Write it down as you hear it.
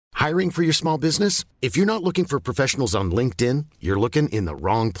Hiring for your small business? If you're not looking for professionals on LinkedIn, you're looking in the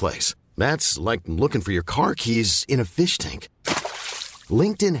wrong place. That's like looking for your car keys in a fish tank.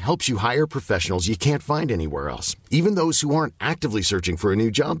 LinkedIn helps you hire professionals you can't find anywhere else, even those who aren't actively searching for a new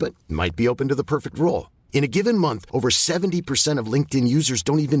job but might be open to the perfect role. In a given month, over 70% of LinkedIn users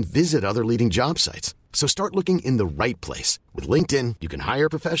don't even visit other leading job sites. So start looking in the right place. With LinkedIn, you can hire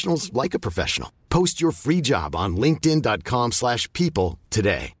professionals like a professional. Post your free job on linkedin.com/people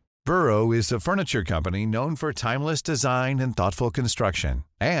today. Burrow is a furniture company known for timeless design and thoughtful construction,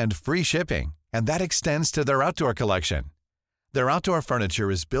 and free shipping, and that extends to their outdoor collection. Their outdoor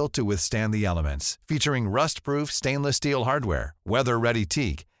furniture is built to withstand the elements, featuring rust-proof stainless steel hardware, weather-ready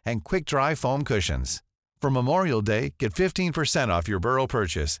teak, and quick-dry foam cushions. For Memorial Day, get 15% off your Burrow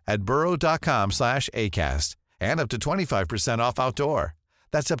purchase at burrow.com/ACAST and up to 25% off outdoor.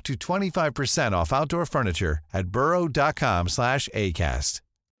 That's up to 25% off outdoor furniture at burrow.com/ACAST.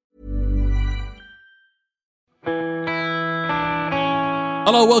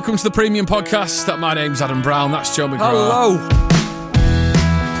 Hello, welcome to the Premium Podcast. My name's Adam Brown, that's Joe McGrath. Hello.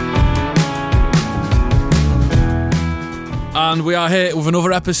 And we are here with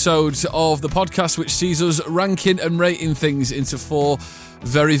another episode of the podcast which sees us ranking and rating things into 4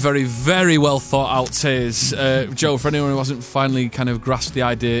 very, very, very well thought out tiers. Joe, for anyone who hasn't finally kind of grasped the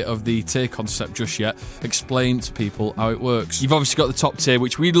idea of the tier concept just yet, explain to people how it works. You've obviously got the top tier,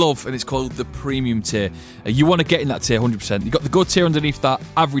 which we love, and it's called the premium tier. You want to get in that tier 100%. You've got the good tier underneath that,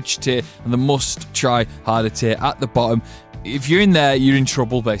 average tier, and the must-try harder tier at the bottom. If you're in there, you're in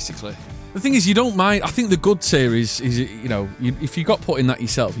trouble, basically. The thing is, you don't mind. I think the good tier is you know, if you got put in that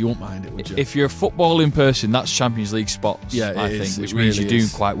yourself, you won't mind it, would you? If you're a footballing person, that's Champions League spots, yeah, I think, which really means you're doing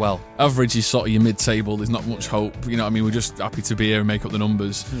quite well. Average is sort of your mid-table. There's not much hope. You know what I mean? We're just happy to be here and make up the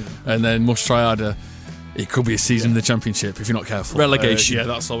numbers. And then must try harder. It could be a season in the Championship if you're not careful. Relegation. Yeah,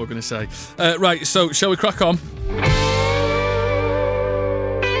 that's all we're going to say. Right, so shall we crack on?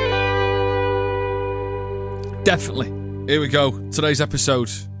 Definitely. Here we go. Today's episode.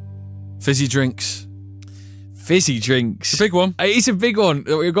 Fizzy Drinks. Fizzy Drinks. It's a big one. It's a big one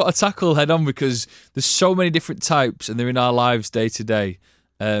that we've got to tackle head on because there's so many different types and they're in our lives day to day.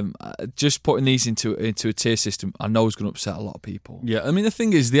 Just putting these into a tier system, I know is going to upset a lot of people. Yeah, I mean, the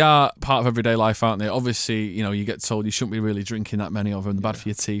thing is, they are part of everyday life, aren't they? Obviously, you know, you get told you shouldn't be really drinking that many of them. They're bad for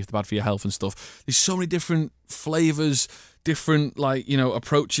your teeth, they're bad for your health and stuff. There's so many different flavours, different, like, you know,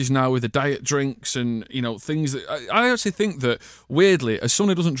 approaches now with the diet drinks and, you know, things that I actually think that, weirdly, as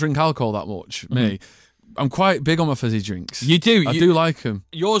someone who doesn't drink alcohol that much, me, I'm quite big on my fizzy drinks. You do? I do like them.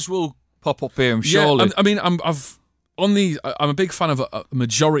 Yours will pop up here, I'm surely. Yeah, I mean, I'm a big fan of a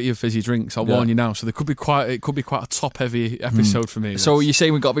majority of fizzy drinks. I'll warn you now. So it could be quite a top heavy episode for me. So you're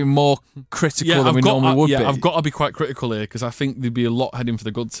saying we've got to be more critical than we normally would be? Yeah, I've got to be quite critical here because I think there'd be a lot heading for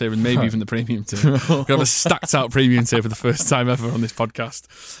the good tier and maybe even the premium tier. We're going to have a stacked out premium tier for the first time ever on this podcast.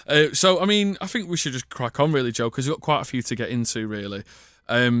 So, I mean, I think we should just crack on really, Joe, because we've got quite a few to get into really.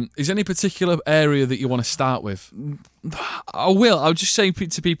 Is there any particular area that you want to start with? I'll just say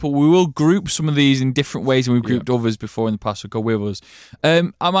to people, we will group some of these in different ways than we've grouped others before in the past, so go with us.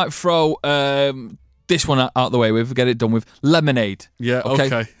 I might throw this one out the way with, get it done with, lemonade. Yeah,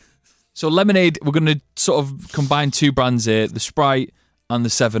 okay. So lemonade, we're going to sort of combine 2 brands here, the Sprite and the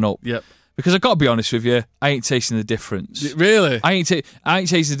 7-Up. Yep. Because I've got to be honest with you, I ain't tasting the difference. Really? I ain't tasting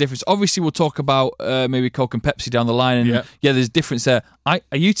the difference. Obviously, we'll talk about maybe Coke and Pepsi down the line, and yeah, there's a difference there. Are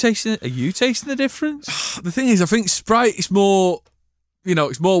you tasting the difference? The thing is, I think Sprite is more, you know,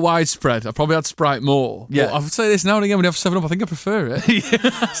 it's more widespread. I probably had Sprite more. Yeah, but I would say this now and again when you have 7-Up, I think I prefer it.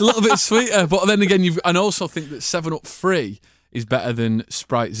 It's a little bit sweeter, but then again, I also think that 7-Up Free is better than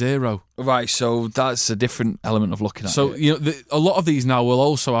Sprite Zero. Right, so that's a different element of looking at it. So, you know, a lot of these now will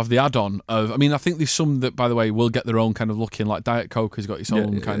also have the add-on of, I mean, I think there's some that, by the way, will get their own kind of looking, like Diet Coke has got its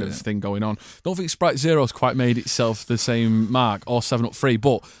own kind of thing going on. Don't think Sprite Zero's quite made itself the same mark, or 7-Up Free,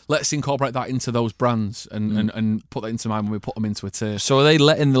 but let's incorporate that into those brands and put that into mind when we put them into a tier. So are they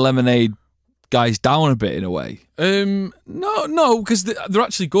letting the lemonade guys down a bit in a way? No, because they're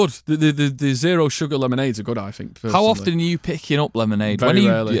actually good. The zero sugar lemonades are good, I think. Personally. How often are you picking up lemonade? Very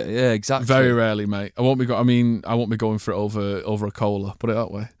rarely. Yeah, exactly. Very rarely, mate. I won't be going for it over a cola. Put it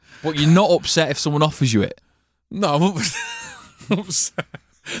that way. But you're not upset if someone offers you it? No, I'm upset.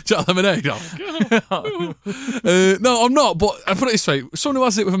 Jet lemonade. No, I'm not. But I put it this way: someone who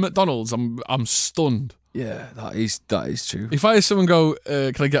has it with a McDonald's, I'm stunned. Yeah, that is true. If I hear someone go,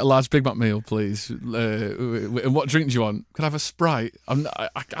 can I get a large Big Mac meal, please? And what drink do you want? Can I have a Sprite? I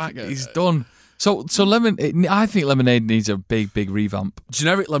can't get it. He's done. So I think lemonade needs a big revamp.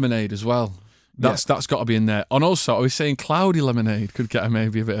 Generic lemonade as well. That's got to be in there. And also, I was saying cloudy lemonade could get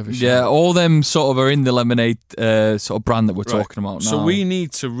maybe a bit of a shot. Yeah, all them sort of are in the lemonade sort of brand that we're talking about now. So we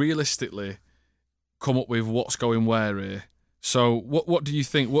need to realistically come up with what's going where here. So what do you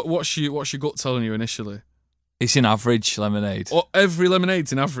think? What's your gut telling you initially? It's in average lemonade. Or every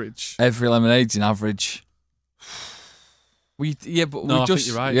lemonade's in average. Every lemonade's in average. I think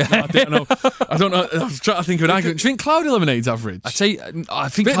you're right. Yeah. No, I don't know. I was trying to think of an argument. Do you think cloudy lemonade's average? I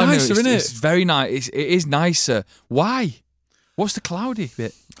think bit cloudy nicer, isn't it? It's very nice. It is nicer. Why? What's the cloudy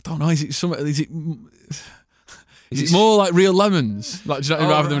bit? I don't know. Is it more like real lemons? Like, do you know,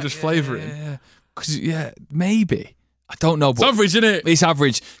 rather than just flavouring? Yeah, maybe. I don't know. But it's average, isn't it? It's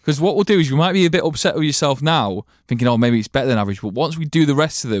average. Because what we'll do is you might be a bit upset with yourself now, thinking, oh, maybe it's better than average. But once we do the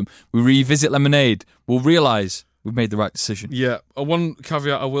rest of them, we revisit lemonade, we'll realise we've made the right decision. Yeah. One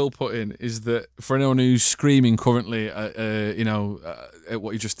caveat I will put in is that for anyone who's screaming currently at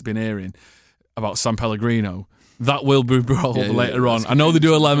what you've just been hearing about San Pellegrino, that will be brought up later on. I know they do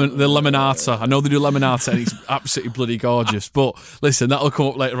the lemonata. I know they do lemonata, and it's absolutely bloody gorgeous. But listen, that'll come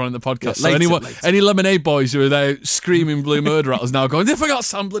up later on in the podcast. So any lemonade boys who are there screaming blue murder at us now, going, "They forgot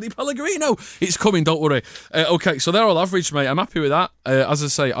San bloody Pellegrino." It's coming. Don't worry. Okay, so they're all average, mate. I'm happy with that. As I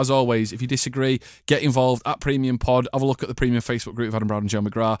say, as always, if you disagree, get involved at Premium Pod. Have a look at the Premium Facebook group of Adam Brown and Joe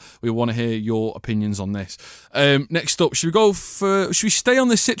McGrath. We want to hear your opinions on this. Next up, should we stay on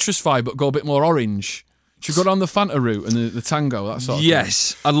the citrus vibe but go a bit more orange? Should we go down the Fanta route and the Tango, that sort of thing?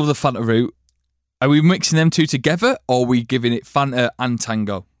 Yes, I love the Fanta route. Are we mixing them two together, or are we giving it Fanta and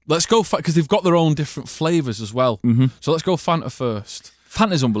Tango? Let's go, because they've got their own different flavours as well. Mm-hmm. So let's go Fanta first.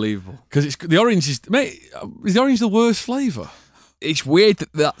 Fanta's unbelievable. Because the orange is... Mate, is the orange the worst flavour? It's weird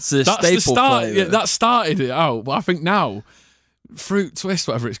that's a staple flavour. Yeah, that started it out, but I think now... Fruit twist,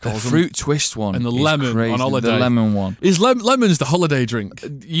 whatever it's called. The fruit twist one. And the lemon crazy. On holiday. The lemon one. Is lemon's the holiday drink?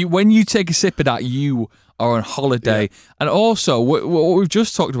 When you take a sip of that, you are on holiday. Yeah. And also, what we've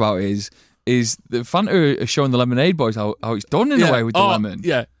just talked about is the Fanta are showing the lemonade boys how it's done in a way with the lemon.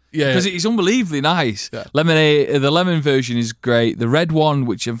 Yeah. Because it's unbelievably nice. Yeah. Lemonade, the lemon version is great. The red one,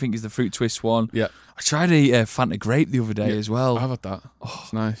 which I think is the fruit twist one. Yeah. I tried a Fanta grape the other day as well. I've had that.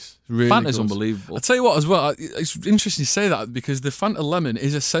 It's nice. Really Fanta's good. Unbelievable. I'll tell you what as well, it's interesting to say that because the Fanta lemon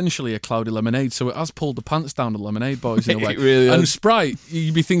is essentially a cloudy lemonade, so it has pulled the pants down the lemonade boys in a way. It really and is. Sprite,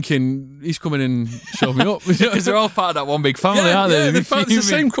 you'd be thinking, he's coming in, show me up. Because they're all part of that one big family, aren't they? Yeah, it's the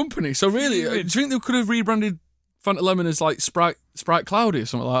same company. So really, do you think they could have rebranded Fanta lemon as like Sprite Cloudy or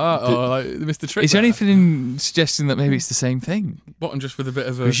something like that, or like they missed the trick? Is there anything suggesting that maybe it's the same thing? What, and just with a bit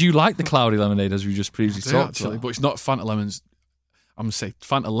of a... Because you like the cloudy lemonade, as we just previously talked actually, about. but it's not Fanta lemons. I'm going to say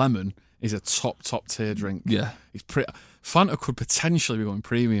Fanta lemon is a top tier drink. Yeah. It's pretty... Fanta could potentially be going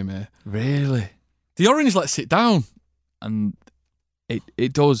premium here. Really? The orange lets it down. And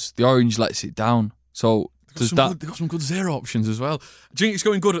it does. The orange lets it down. So they've got some good zero options as well. Do you think it's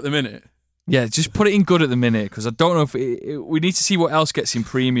going good at the minute? Yeah, just put it in good at the minute, because I don't know if we need to see what else gets in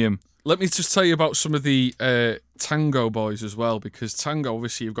premium. Let me just tell you about some of the Tango boys as well, because Tango,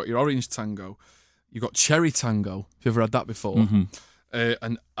 obviously, you've got your orange Tango, you've got cherry Tango, if you've ever had that before,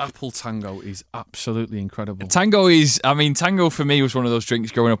 and apple Tango is absolutely incredible. Tango for me was one of those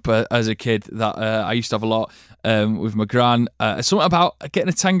drinks growing up as a kid that I used to have a lot with my gran. Something about getting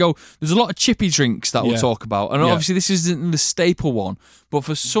a Tango. There's a lot of chippy drinks that we'll talk about, and obviously this isn't the staple one, but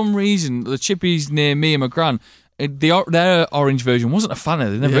for some reason the chippies near me and my gran, their orange version wasn't a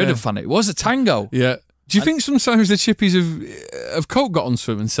Fanta. They never heard of Fanta. It was a Tango. Yeah. Do you think sometimes the chippies of Coke got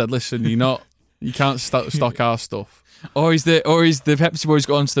onto them and said, "Listen, you can't stock our stuff"? Or is the Pepsi boys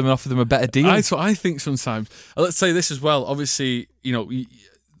got onto them and offered them a better deal? That's what I think sometimes. Let's say this as well. Obviously,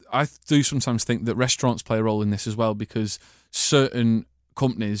 I do sometimes think that restaurants play a role in this as well, because certain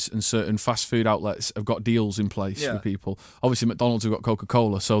companies and certain fast food outlets have got deals in place with people. Obviously, McDonald's have got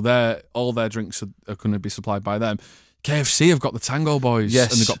Coca-Cola, so all their drinks are going to be supplied by them. KFC have got the Tango boys, and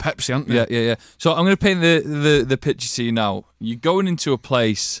they've got Pepsi, haven't they? Yeah. So I'm going to paint the picture to you now. You're going into a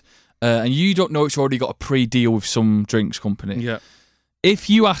place... and you don't know it's already got a pre-deal with some drinks company. Yeah.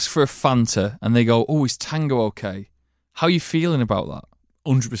 If you ask for a Fanta and they go, "Oh, is Tango okay?" How are you feeling about that?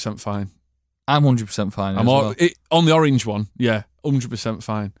 100% fine. I'm 100% fine. On the orange one, 100%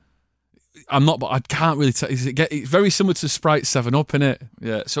 fine. I'm not, but I can't really tell. It's very similar to Sprite 7-Up, innit?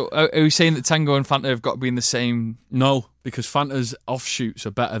 Yeah. So are you saying that Tango and Fanta have got to be in the same? No, because Fanta's offshoots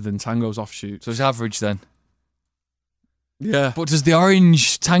are better than Tango's offshoots. So it's average then. Yeah. But does the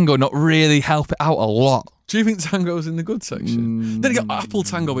orange Tango not really help it out a lot? Do you think Tango's in the good section? Then again, apple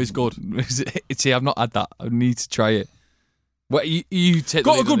Tango is good. See, I've not had that. I need to try it. Well, you take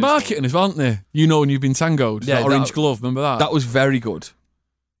got a good marketing as well, haven't they? When you've been Tangoed. Yeah, that orange glove, remember that? That was very good.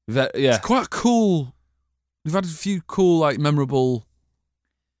 Yeah. It's quite cool. They've had a few cool, like, memorable,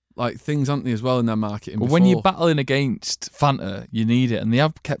 like, things, haven't they, as well in their marketing But before. when you're battling against Fanta, you need it, and they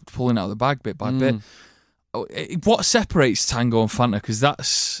have kept pulling out of the bag bit by bit. What separates Tango and Fanta?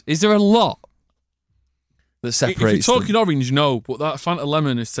 Because is there a lot that separates? If you're talking orange, no, but that Fanta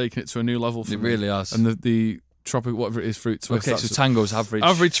lemon is taking it to a new level for me. It really has. And the tropical, whatever it is, fruit twist. Okay, so Tango's average.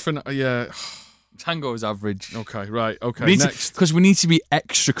 Average for yeah. Tango's average. Okay, right. Okay, next. Because we need to be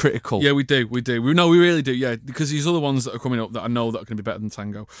extra critical. Yeah, we do. We really do. Yeah, because these other ones that are coming up that I know that are going to be better than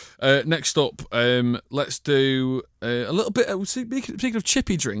Tango. Next up, let's do a little bit. Speaking of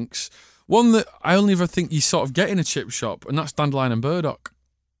chippy drinks, one that I only ever think you sort of get in a chip shop, and that's Dandelion and Burdock.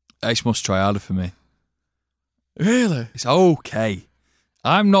 It's must try harder for me. Really? It's okay.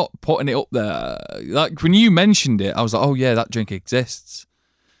 I'm not putting it up there. Like when you mentioned it, I was like, oh yeah, that drink exists.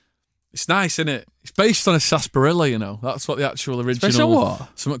 It's nice, isn't it? It's based on a sarsaparilla, you know. That's what the actual original... Based on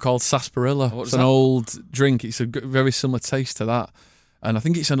what? Something called sarsaparilla. What's It's an that? old drink. It's a very similar taste to that. And I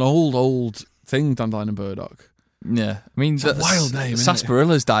think it's an old thing, Dandelion and Burdock. Yeah. I mean, It's a wild name, isn't it?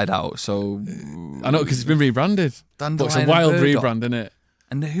 Sarsaparilla's died out, so... I know, because it's been rebranded. Dandelion But it's a and wild Burdock. rebrand, isn't it?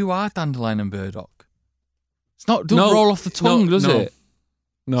 And who are Dandelion and Burdock? It's not... Doesn't roll off the tongue, does it?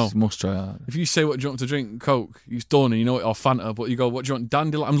 No. It's must try harder. If you say, what do you want to drink? Coke. It's done, and you know it, or Fanta, but you go, what do you want?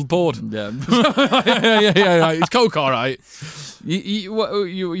 Dandelion? I'm bored. Yeah. yeah, right. It's Coke, all right. What are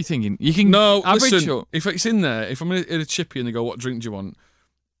you thinking? You can No, average listen, or- if it's in there, if I'm in a chippy and they go, what drink do you want?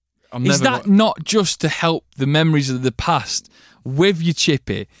 Is that not just to help the memories of the past with your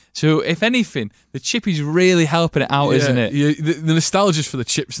chippy? So, if anything, the chippy's really helping it out, isn't it? The nostalgia's for the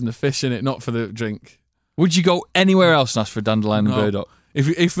chips and the fish, in it, not for the drink. Would you go anywhere else and ask for Dandelion and No. Burdock?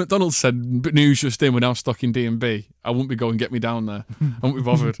 If McDonald's said news just in, we're now stocking D&B, I wouldn't be going get me down there. I wouldn't be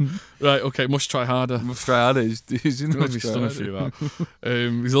bothered. Right, okay, must try harder. Must try harder. It's It's going to be stunning for you, that.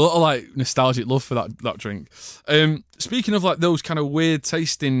 There's a lot of like nostalgic love for that drink. Speaking of like those kind of weird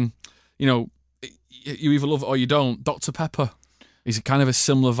tasting, you know, you either love it or you don't. Dr Pepper is kind of a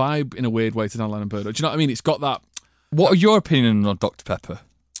similar vibe in a weird way to Dandelion and Burdock. Do you know what I mean? It's got that. What are your opinions on Dr Pepper?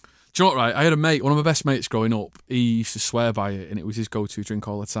 Do you know what, right? I had a mate, one of my best mates growing up, he used to swear by it and it was his go-to drink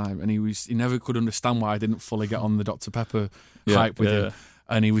all the time, and he never could understand why I didn't fully get on the Dr Pepper hype with him.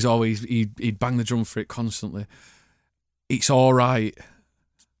 And he was always, he'd bang the drum for it constantly. It's all right.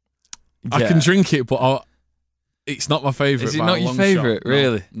 I can drink it, but it's not my favourite. Is it not your favourite,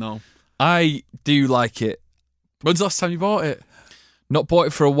 really? No. I do like it. When's the last time you bought it? Not bought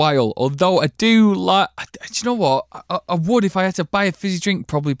it for a while, although I do like... Do you know what? I would, if I had to buy a fizzy drink,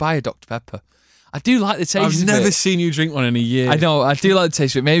 probably buy a Dr Pepper. I do like the taste of it. I've never seen you drink one in a year. I know, I do like the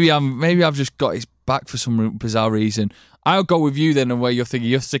taste of it. Maybe I've just got his back for some bizarre reason. I'll go with you then, and where you're thinking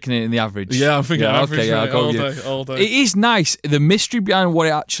you're sticking it in the average. Yeah, I'm thinking average. Okay, yeah, I'll go with you. All day. It is nice. The mystery behind what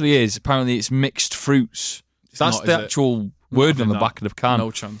it actually is, apparently it's mixed fruits. That's not, the is it? actual word on the back of the can.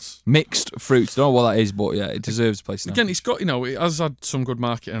 No chance. Mixed fruits. Don't know what that is, but yeah, it deserves a place now. Again, it's got, you know, it has had some good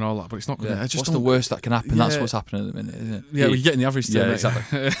marketing and all that, but it's not good. Yeah. I just What's don't- the worst that can happen? That's Yeah. what's happening at the minute, isn't it? Yeah, we're getting the average Yeah, there,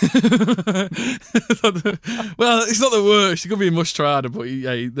 exactly. Well, it's not the worst. It could be a much try harder, but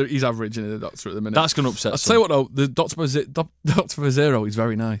he's averaging the Doctor at the minute. That's going to upset I'll some. tell you what though, the Doctor for Zero is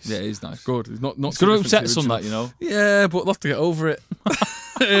very nice. Yeah, it is nice. It's good. It's not It's too going to different upset the some, original. that, you know. Yeah, but we'll have to get over it.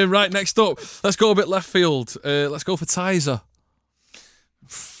 Right, next up, let's go a bit left field. Let's go for Tizer.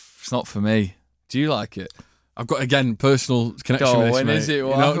 It's not for me. Do you like it? I've got, again, personal connection with this, when mate. is it? You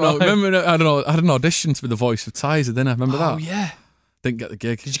know, no, remember, I don't know, I had an audition to be the voice of Tizer, didn't I? Remember that? Oh, yeah. Didn't get the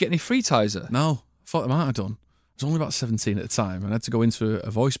gig. Did you get any free Tizer? No, I thought I might have done. I was only about 17 at the time, and I had to go into a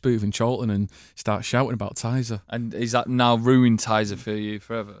voice booth in Chorlton and start shouting about Tizer. And is that now ruined Tizer for you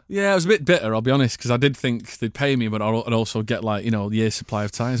forever? Yeah, I was a bit bitter, I'll be honest, because I did think they'd pay me, but I'd also get, like, you know, a year's supply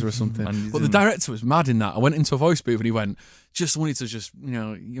of Tizer or something. And you But the didn't. director was mad in that. I went into a voice booth and he went, just wanted to just, you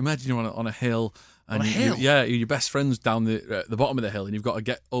know, you imagine you're on a hill. And On a hill? your best friend's down the bottom of the hill, and you've got to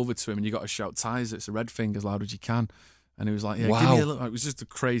get over to him and you've got to shout Tizer. It's a red thing as loud as you can. And he was like, yeah, give Wow. me a look. It was just a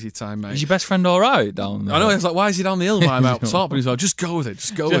crazy time, mate. Is your best friend all right down there? I know, I was like, why is he down the hill while I'm out top? And he's like, just go with it,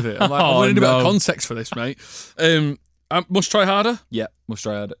 just go with it. I'm like, I need a bit of context for this, mate. I must try harder. Yeah, must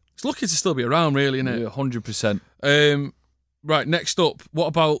try at it. It's lucky to still be around, really, isn't it? Yeah, 100%. Right, next up, what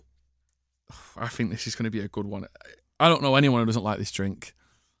about... I think this is going to be a good one. I don't know anyone who doesn't like this drink.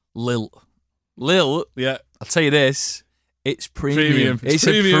 Lilt. Lil, Yeah. I'll tell you this, it's premium. It's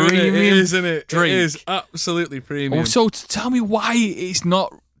premium, a premium it is, isn't it? drink. It is absolutely premium. Also, tell me why it's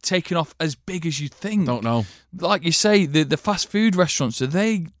not taking off as big as you think. Don't know. Like you say, the fast food restaurants, do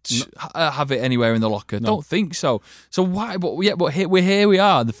they have it anywhere in the locker? No. Don't think so. So why? But here we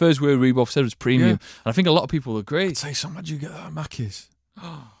are. The first word we both said was premium. Yeah. And I think a lot of people agree. I'd say something, how'd you get that at Mackey's?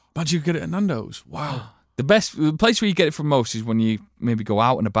 Imagine you get it at Nando's. Wow. The place where you get it from most is when you maybe go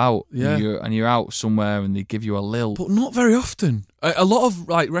out and about, Yeah. and you're out somewhere and they give you a lil. But not very often. A lot of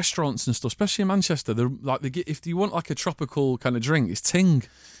like restaurants and stuff, especially in Manchester, they're like if you want like a tropical kind of drink, it's ting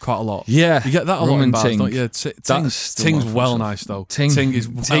quite a lot. Yeah, you get that a lot rum in and bars, ting. don't you? Ting's well nice though. Ting is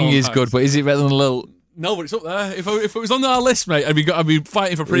good, but is it better than a lil? No, but it's up there. If it was on our list, mate, I'd be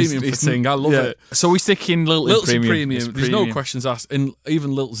fighting for premium for Ting. I love it. So we stick in Lilt's premium. There's no questions asked. And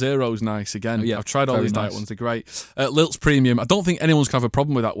even Lilt Zero's nice again. Yeah, I've tried all these diet nice ones. They're great. Lilt's premium. I don't think anyone's going to have a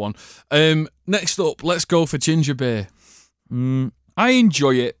problem with that one. Next up, let's go for ginger beer. I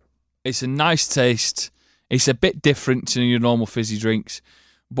enjoy it. It's a nice taste. It's a bit different to your normal fizzy drinks.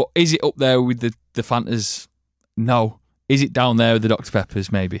 But is it up there with the Fantas? No. Is it down there with the Dr.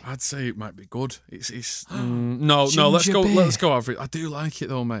 Peppers? Maybe. I'd say it might be good. No. Let's go average. I do like it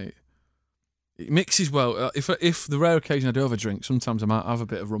though, mate. It mixes well. If the rare occasion I do have a drink, sometimes I might have a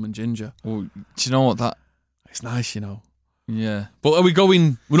bit of rum and ginger. Well, do you know what that? It's nice, you know. Yeah. But are we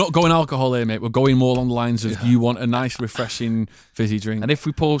going? We're not going alcohol here, mate. We're going more along the lines of you want a nice, refreshing fizzy drink. And if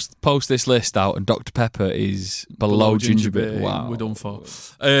we post this list out and Dr. Pepper is below ginger beer, wow, we're done for.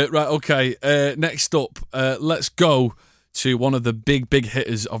 Right, okay. Next up, let's go to one of the big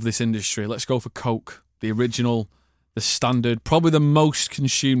hitters of this industry. Let's go for Coke, the original, the standard, probably the most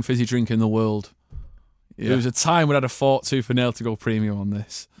consumed fizzy drink in the world. Yeah. There was a time when I had a fought tooth and nail to go premium on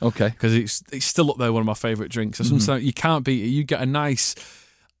this. Okay. Because it's still up there, one of my favourite drinks. So sometimes you can't beat it. You get a nice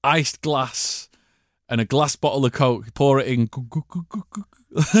iced glass and a glass bottle of Coke, pour it in,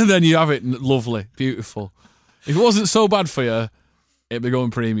 and then you have it lovely, beautiful. If it wasn't so bad for you, it'd be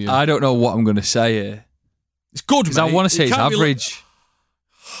going premium. I don't know what I'm going to say here. It's good, mate. I want to say it's average.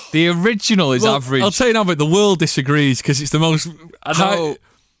 The original is average. I'll tell you now, but the world disagrees because it's the most. I know.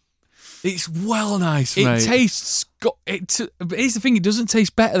 It's well nice, it mate. Tastes. But here's the thing: it doesn't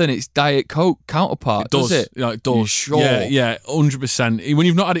taste better than its Diet Coke counterpart. Does it? Yeah, it does. Sure. Yeah, 100%. When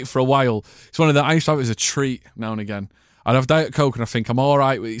you've not had it for a while, it's one of the. I used to have it as a treat now and again. I'd have Diet Coke and I think I'm all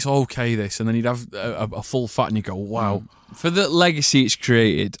right. It's okay, this, and then you'd have a full fat and you go, wow. For the legacy it's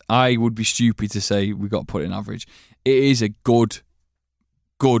created, I would be stupid to say we got to put it in average. It is a good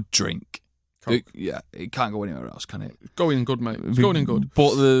drink. It can't go anywhere else, can it? Going in good, mate. It's going in good.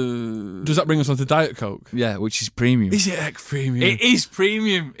 But does that bring us on to Diet Coke? Yeah, which is premium. Is it premium? It is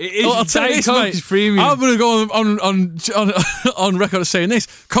premium. It is. I'll tell you this, Coke mate, is premium. I'm going to go on record as saying this.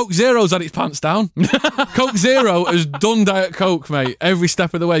 Coke Zero's had its pants down. Coke Zero has done Diet Coke, mate, every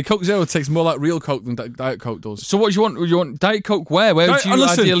step of the way. Coke Zero tastes more like real Coke than Diet Coke does. So what do you want? Would you want Diet Coke where? Where would you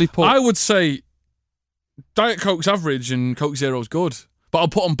ideally put? I would say Diet Coke's average and Coke Zero's good. But I'll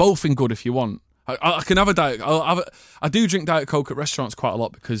put them both in good if you want. I can have a Diet. I do drink Diet Coke at restaurants quite a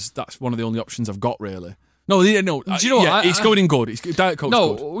lot because that's one of the only options I've got, really. No. Do you know what? It's going in good. Diet Coke's good.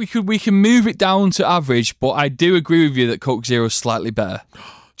 No, we can move it down to average, but I do agree with you that Coke Zero is slightly better. Do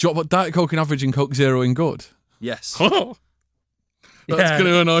you want to put Diet Coke in average and Coke Zero in good? Yes. That's going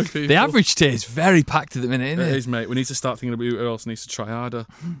to annoy people. The average tier is very packed at the minute, isn't it? It is, mate. We need to start thinking about who else needs to try harder.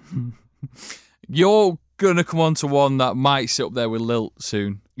 You're going to come on to one that might sit up there with Lilt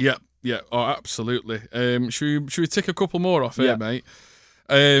soon. Yeah, oh, absolutely. Should we tick a couple more off here, mate?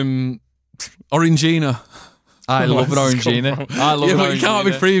 Orangina. I love an Orangina. But you can't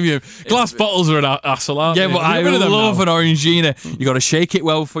be premium. Glass bottles are an hassle, aren't they? Yeah, but I love an Orangina. You got to shake it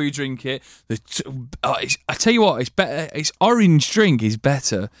well before you drink it. I tell you what, it's better. Its orange drink is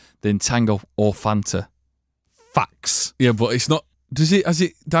better than Tango or Fanta. Facts. Yeah, but it's not. Has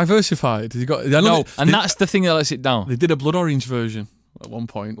it diversified? Has it got? That's the thing that lets it down. They did a blood orange version at one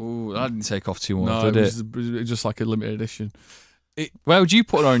point. Ooh, that didn't take off too much, did it? It was just like a limited edition. Where would you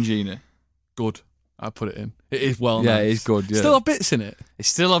put an Orangina? Good. I put it in. It is well. Yeah, nice. it is good. Yeah. Still have bits in it. It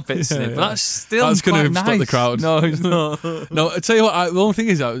still have bits in it, but that's going to nice. the crowd. No, it's not. No, I tell you what. The only thing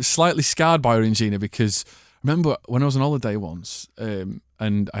is, I was slightly scarred by Orangina because I remember when I was on holiday once, and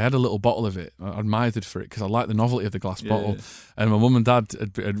I had a little bottle of it. I admired it for it because I liked the novelty of the glass bottle. And my mum and dad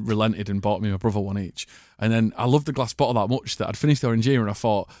had relented and bought me and my brother one each. And then I loved the glass bottle that much that I'd finished the Orangina and I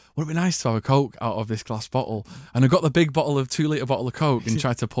thought, would it be nice to have a Coke out of this glass bottle? And I got the big 2 litre bottle of Coke and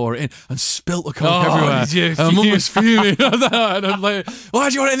tried to pour it in and spilt the Coke everywhere. And my mum was fuming. And I'm like, why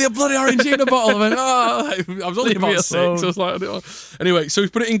do you want it in the bloody Orangina bottle? I was only about 6. I was like, anyway, so we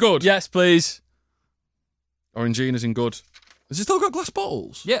put it in good. Yes, please. Orangina's in good. Has it still got glass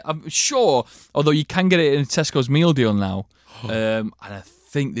bottles? Yeah, I'm sure. Although you can get it in Tesco's meal deal now. And I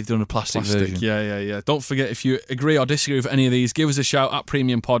think they've done a plastic version. Yeah. Don't forget, if you agree or disagree with any of these, give us a shout at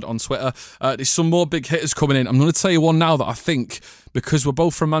Premium Pod on Twitter. There's some more big hitters coming in. I'm going to tell you one now that I think, because we're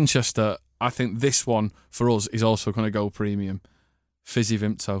both from Manchester, I think this one for us is also going to go premium. Fizzy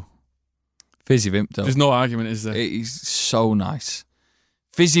Vimto. Fizzy Vimto. There's no argument, is there? It is so nice.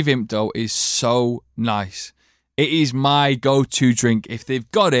 Fizzy Vimto is so nice. It is my go-to drink. If they've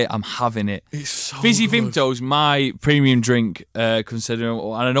got it, I'm having it. It's so Fizzy good. Vimto's my premium drink, considering,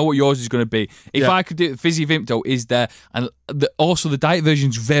 and I know what yours is going to be. If I could do it, Fizzy Vimto is there, and also the diet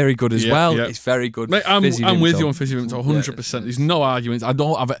version's very good as well. Yeah. It's very good. Mate, I'm with you on Fizzy Vimto, 100%. There's no arguments. I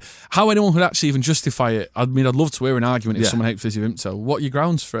don't have it. How anyone could actually even justify it? I mean, I'd love to hear an argument if someone hates Fizzy Vimto. What are your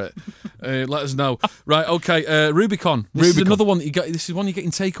grounds for it? Let us know. Right, okay. Rubicon. This is another one that you get. This is one you get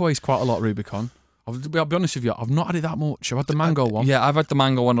in takeaways quite a lot. Rubicon. I'll be honest with you, I've not had it that much. I've had the mango one. Yeah, I've had the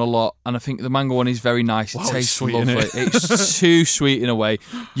mango one a lot, and I think the mango one is very nice. It tastes sweet, lovely. It's too sweet in a way.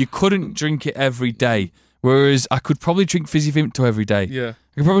 You couldn't drink it every day, whereas I could probably drink Fizzy Vimto every day. Yeah.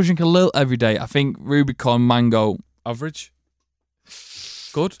 I could probably drink a little every day. I think Rubicon mango... Average?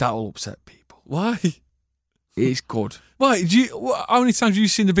 Good? That will upset people. Why? It's good. Why? How many times have you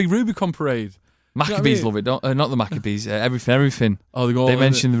seen the big Rubicon parade? Maccabees love it, not the Maccabees. Everything. Oh, they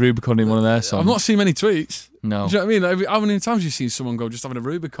mentioned the Rubicon in one of their songs. I've not seen many tweets. No. Do you know what I mean? How many times have you seen someone go just having a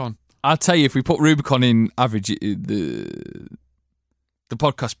Rubicon? I'll tell you, if we put Rubicon in average, the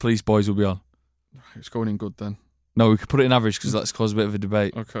podcast Police Boys will be on. It's going in good then. No, we could put it in average because that's caused a bit of a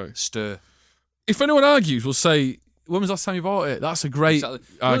debate. Okay. Stir. If anyone argues, we'll say, when was the last time you bought it? That's a great argument.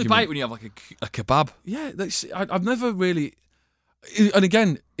 You only buy it when you have like a kebab. Yeah, I've never really... And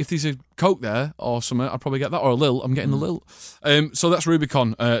again, if there's a Coke there or something, I'd probably get that. Or a Lil. I'm getting the Lil. So that's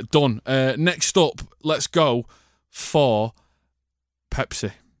Rubicon. Done. Next up, let's go for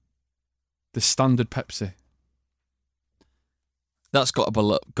Pepsi. The standard Pepsi. That's got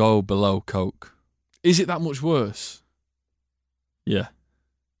to go below Coke. Is it that much worse? Yeah.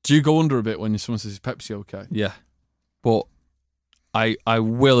 Do you go under a bit when someone says Pepsi okay? Yeah. But I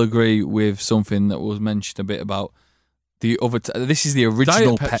will agree with something that was mentioned a bit about the other... this is the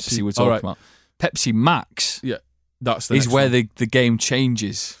original Pepsi we're talking about. Pepsi Max. Yeah. That's the is where one. the game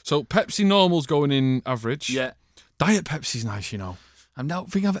changes. So Pepsi Normal's going in average. Yeah. Diet Pepsi's nice, you know. I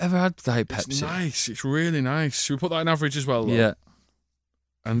don't think I've ever had Diet Pepsi. It's nice. It's really nice. Should we put that in average as well, though? Yeah.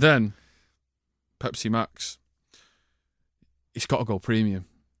 And then Pepsi Max. It's got to go premium.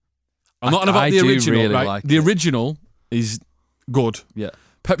 I'm not on about the original, really right? like the it. original is good. Yeah.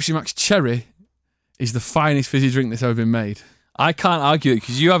 Pepsi Max Cherry is the finest fizzy drink that's ever been made. I can't argue it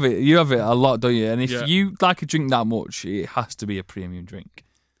because you have it a lot, don't you? And if you like a drink that much, it has to be a premium drink.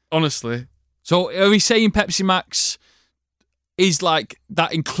 Honestly. So are we saying Pepsi Max is like,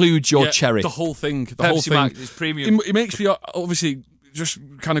 that includes your cherry? The whole thing. Pepsi Max is premium. It makes me, obviously, just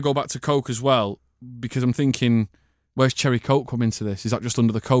kind of go back to Coke as well, because I'm thinking, where's Cherry Coke come into this? Is that just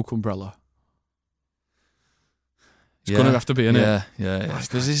under the Coke umbrella? It's going to have to be, innit? Yeah.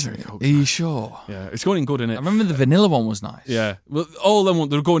 Coke. Are you sure? Yeah, it's going in good, innit? I remember the vanilla one was nice. Yeah, well, all them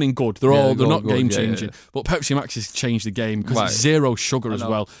they're going in good. They're not good, game changing. Yeah. But Pepsi Max has changed the game because it's 0 sugar as know.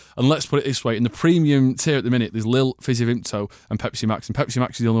 well. And let's put it this way: in the premium tier at the minute, there's Lil, Fizzy Vimto, and Pepsi Max. And Pepsi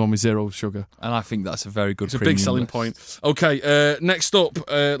Max is the only one with 0 sugar. And I think that's a very good. It's a big selling point. Okay, next up,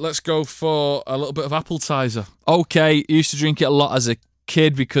 let's go for a little bit of Appletiser. Okay, used to drink it a lot as a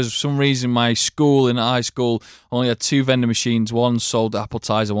kid because for some reason my school in high school only had 2 vending machines. One sold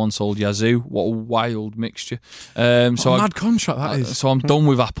Appletiser, one sold Yazoo. What a wild mixture. Mad contract that is. So I'm done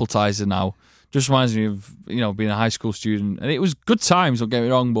with Appletiser now. Just reminds me of, being a high school student. And it was good times, don't get me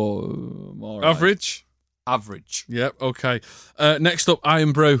wrong, but... all right. Average? Average. Yep, okay. Next up,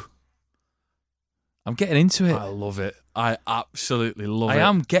 Iron Brew. I'm getting into it. I love it. I absolutely love it. I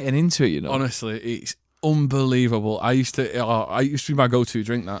am getting into it, Honestly, it's unbelievable. I used to be my go-to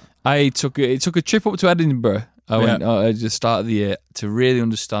drink. That it took a trip up to Edinburgh. I went at the start of the year to really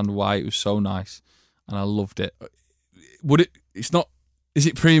understand why it was so nice, and I loved it. It's not. Is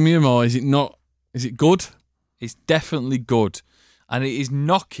it premium or is it not? Is it good? It's definitely good, and it is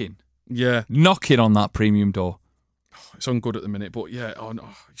knocking on that premium door. It's on good at the minute, but yeah, I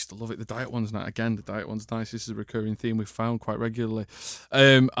used to love it. The diet one's nice. Again, the diet one's nice. This is a recurring theme we've found quite regularly,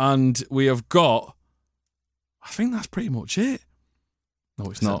 and we have got. I think that's pretty much it.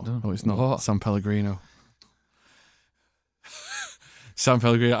 No, it's not. No, it's not. What? San Pellegrino. San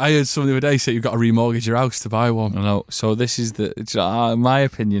Pellegrino. I heard someone the other day say you've got to remortgage your house to buy one. I know. So this is my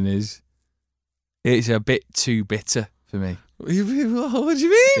opinion is, it's a bit too bitter for me. What do you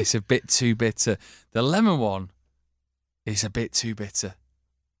mean? It's a bit too bitter. The lemon one is a bit too bitter.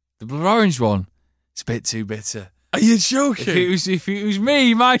 The blood orange one, it's a bit too bitter. Are you joking? If it was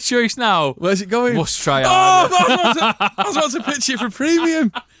me, my choice now. Where's it going? Must try it. I was about to pitch it for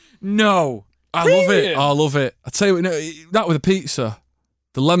premium. No. I love it. I love it. I tell you what, that with a pizza,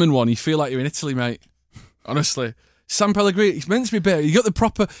 the lemon one, you feel like you're in Italy, mate. Honestly. San Pellegrino, it's meant to be bitter. You got the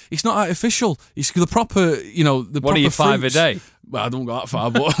proper, it's not artificial. It's the proper, the What proper are you, 5 fruits. a day? Well, I don't go that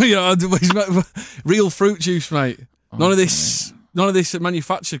far, but, real fruit juice, mate. None of this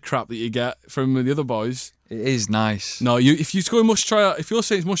manufactured crap that you get from the other boys. It is nice. No, if you're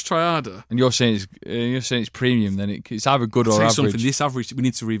saying it's must try harder. And you're saying it's premium, then it's either good or average. Something, this average, we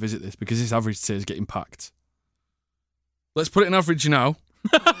need to revisit this because this average tier is getting packed. Let's put it in average now.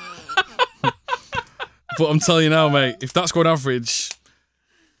 But I'm telling you now, mate, if that's going average,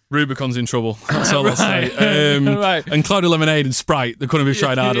 Rubicon's in trouble. That's all I'll say. Right. And Cloudy Lemonade and Sprite, they're going to be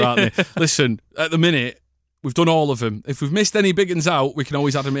trying harder, aren't they? Listen, at the minute, we've done all of them. If we've missed any big ones out, we can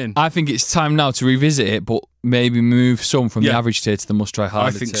always add them in. I think it's time now to revisit it, but maybe move some from the average tier to the must-try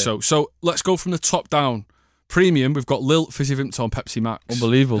harder tier. I think so. So let's go from the top down. Premium, we've got Lilt, Fizzy Vimto, Pepsi Max.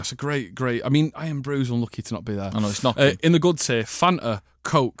 Unbelievable. That's a great. I mean, Iron Brew's unlucky to not be there. I know, it's not. In the good tier, Fanta,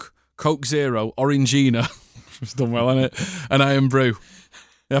 Coke Zero, Orangina. It's done well, hasn't it? And Iron Brew.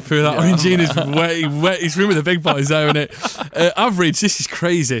 You happy with that? Orangina's wet. He's room with the big boys there, isn't it? Average, this is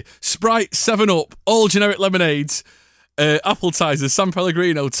crazy. Sprite, 7-Up, all generic lemonades, Appletiser, San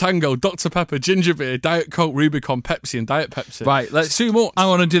Pellegrino, Tango, Dr. Pepper, Ginger Beer, Diet Coke, Rubicon, Pepsi, and Diet Pepsi. Right, let's too much. I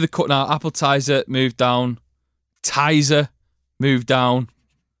want to do the cut now. Appletiser, move down. Tizer, move down.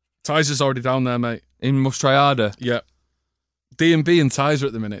 Tizer's already down there, mate. In must try harder. Yeah. D&B and Tizer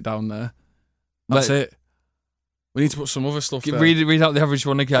at the minute down there. That's it. We need to put some other stuff there. Read out the average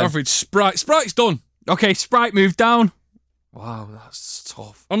one again. Average Sprite. Sprite's done. Okay, Sprite, move down. Wow, that's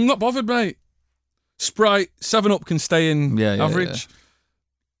tough. I'm not bothered, mate. Sprite, 7-Up can stay in average.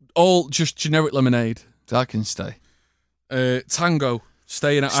 Yeah. All just generic lemonade. That can stay. Tango,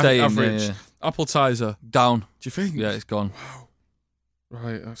 stay in average. Yeah. Appletiser. Down. Do you think? Yeah, it's gone. Wow.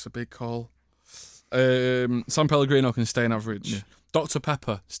 Right, that's a big call. San Pellegrino can stay in average. Yeah. Dr.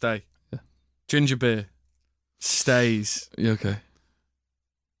 Pepper, stay. Yeah. Ginger Beer, stays. Yeah, okay.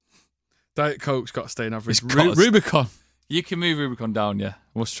 Diet Coke's got to stay in average. Rubicon. You can move Rubicon down, yeah.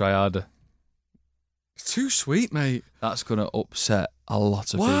 Must try harder. It's too sweet, mate. That's going to upset a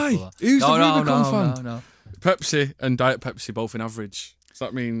lot of people. Why? Who's the Rubicon fan? No. Pepsi and Diet Pepsi both in average. So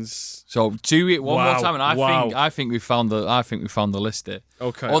that means do it one more time, and I think we found the list here.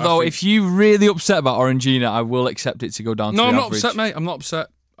 Okay. Although if you're really upset about Orangina, I will accept it to go down. No, to the I'm not average. upset, mate. I'm not upset.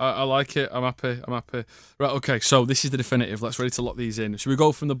 I like it. I'm happy. Right. Okay. So this is the definitive. Let's ready to lock these in. Should we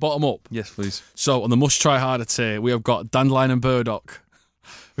go from the bottom up? Yes, please. So on the must try harder tier, we have got Dandelion and Burdock.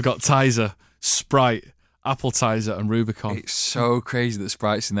 We've got Tizer, Sprite, Appletiser, and Rubicon. It's so crazy that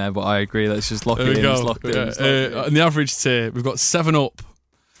Sprite's in there, but I agree. Let's just lock it in. Let's lock it in. On the average tier, we've got 7-Up.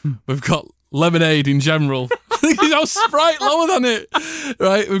 We've got lemonade in general. How Sprite lower than it.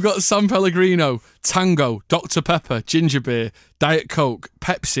 Right, we've got San Pellegrino, Tango, Dr. Pepper, Ginger Beer, Diet Coke,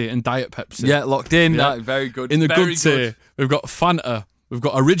 Pepsi, and Diet Pepsi. Yeah, locked in. Yeah. Very good. In the very good tier, we've got Fanta. We've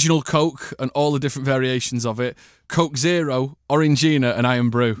got Original Coke and all the different variations of it. Coke Zero, Orangina, and Iron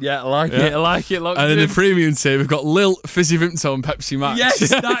Brew. Yeah, I like it. Locked and in. in the premium tier, we've got Lilt, Fizzy Vimto, and Pepsi Max. Yes,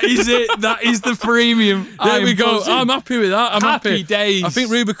 that is it. That is the premium. There we go. I'm happy with that. I'm happy. Days. I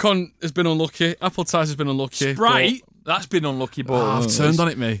think Rubicon has been unlucky. Appletiser's been unlucky. Sprite, that's been unlucky, but I've turned on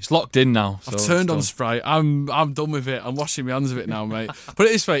it, mate. It's locked in now. I've turned on Sprite. I'm done with it. I'm washing my hands of it now, mate. Put it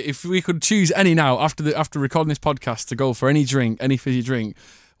this way: if we could choose any now after recording this podcast to go for any drink, any fizzy drink,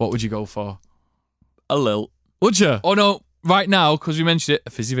 what would you go for? A Lilt. Would you? Oh no! Right now, because we mentioned it,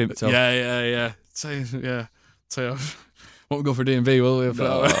 a Fizzy Vimto. Yeah. So, won't we go for D&B, will we?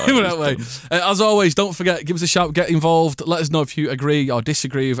 That way. As always, don't forget, give us a shout, get involved. Let us know if you agree or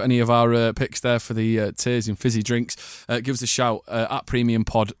disagree with any of our picks there for the tiers in Fizzy Drinks. Give us a shout at Premium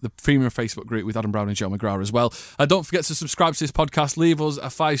Pod, the Premium Facebook group with Adam Brown and Joe McGrath as well. Don't forget to subscribe to this podcast, leave us a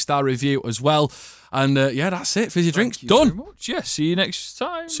 5-star review as well. And that's it. Fizzy Drinks, done. Very much. Yeah, see you next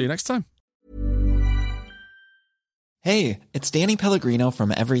time. See you next time. Hey, it's Danny Pellegrino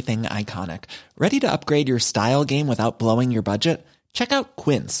from Everything Iconic. Ready to upgrade your style game without blowing your budget? Check out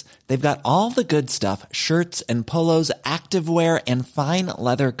Quince. They've got all the good stuff, shirts and polos, activewear, and fine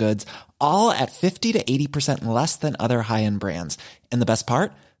leather goods, all at 50 to 80% less than other high-end brands. And the best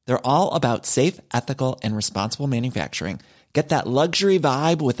part? They're all about safe, ethical, and responsible manufacturing. Get that luxury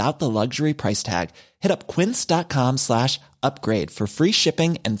vibe without the luxury price tag. Hit up quince.com/upgrade for free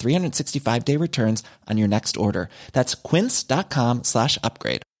shipping and 365-day returns on your next order. That's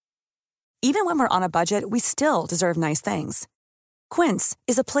quince.com/upgrade. Even when we're on a budget, we still deserve nice things. Quince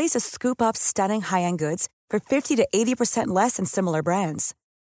is a place to scoop up stunning high-end goods for 50 to 80% less than similar brands.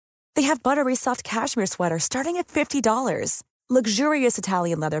 They have buttery soft cashmere sweaters starting at $50, luxurious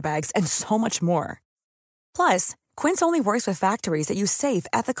Italian leather bags, and so much more. Plus, Quince only works with factories that use safe,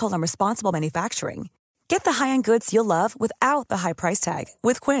 ethical, and responsible manufacturing. Get the high-end goods you'll love without the high price tag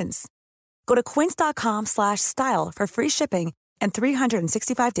with Quince. Go to quince.com/style for free shipping and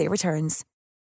 365-day returns.